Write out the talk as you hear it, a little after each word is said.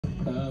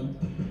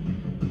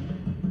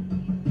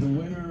The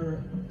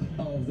winner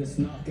of this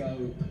knockout.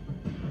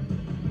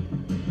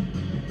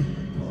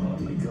 Oh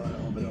my god, I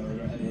hope I don't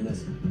regret any of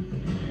this.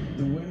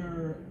 The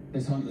winner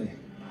is Huntley.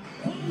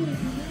 Huntley,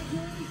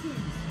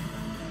 congratulations!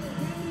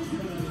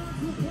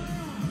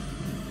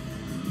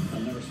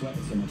 I've never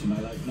sweated so much in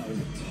my life. That was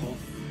a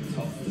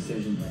tough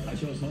decision. I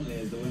chose Huntley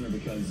as the winner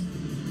because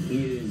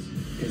he is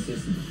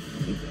consistent.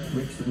 He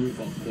rips the roof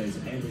off the place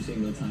every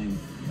single time.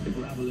 The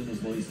gravel in his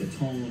voice, the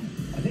tone.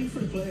 I think for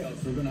the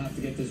playoffs, we're going to have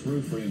to get this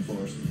roof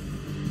reinforced.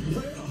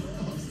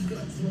 Playoffs,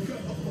 let's go!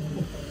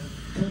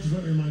 Coaches,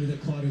 let me remind you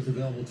that Claudia is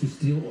available to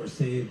steal or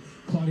save.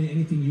 Claudia,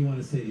 anything you want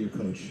to say to your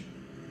coach?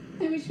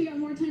 I wish we got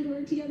more time to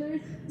work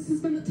together. This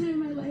has been the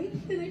time of my life,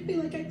 and I feel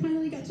like I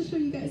finally got to show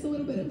you guys a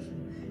little bit of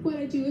what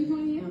I do and who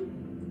I am.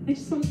 I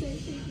just want to say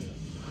thank you.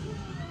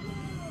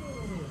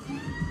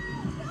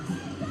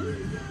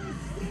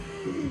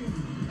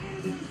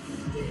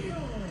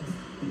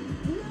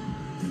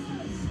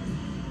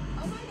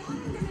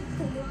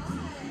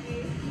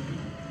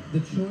 The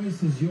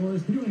choice is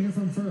yours. Who do you want to hear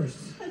from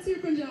first? Let's hear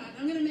from John.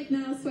 I'm going to make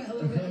Niall sweat a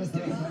little bit.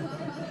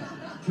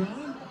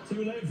 John?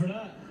 Too late for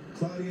that.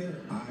 Claudia,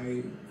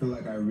 I feel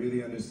like I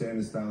really understand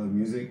the style of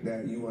music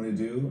that you want to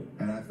do,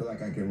 and I feel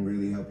like I can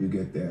really help you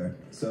get there.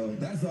 So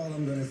that's all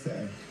I'm going to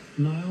say.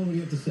 Niall, what do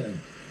you have to say?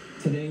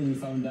 Today we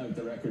found out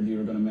the record you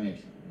were going to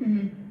make.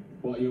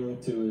 What you're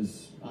up to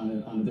is on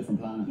a different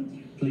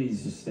planet.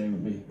 Please just stay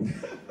with me.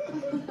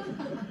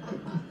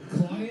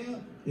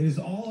 Claudia, it is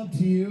all up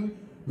to you.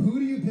 Who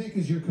do you pick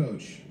as your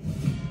coach?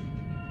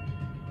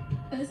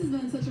 This has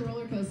been such a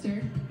roller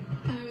coaster.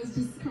 I was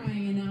just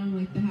crying, and now I'm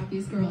like the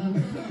happiest girl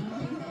ever.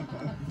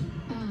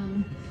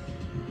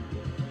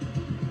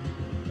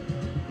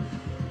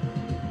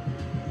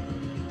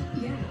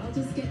 Yeah, I'll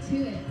just get to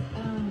it.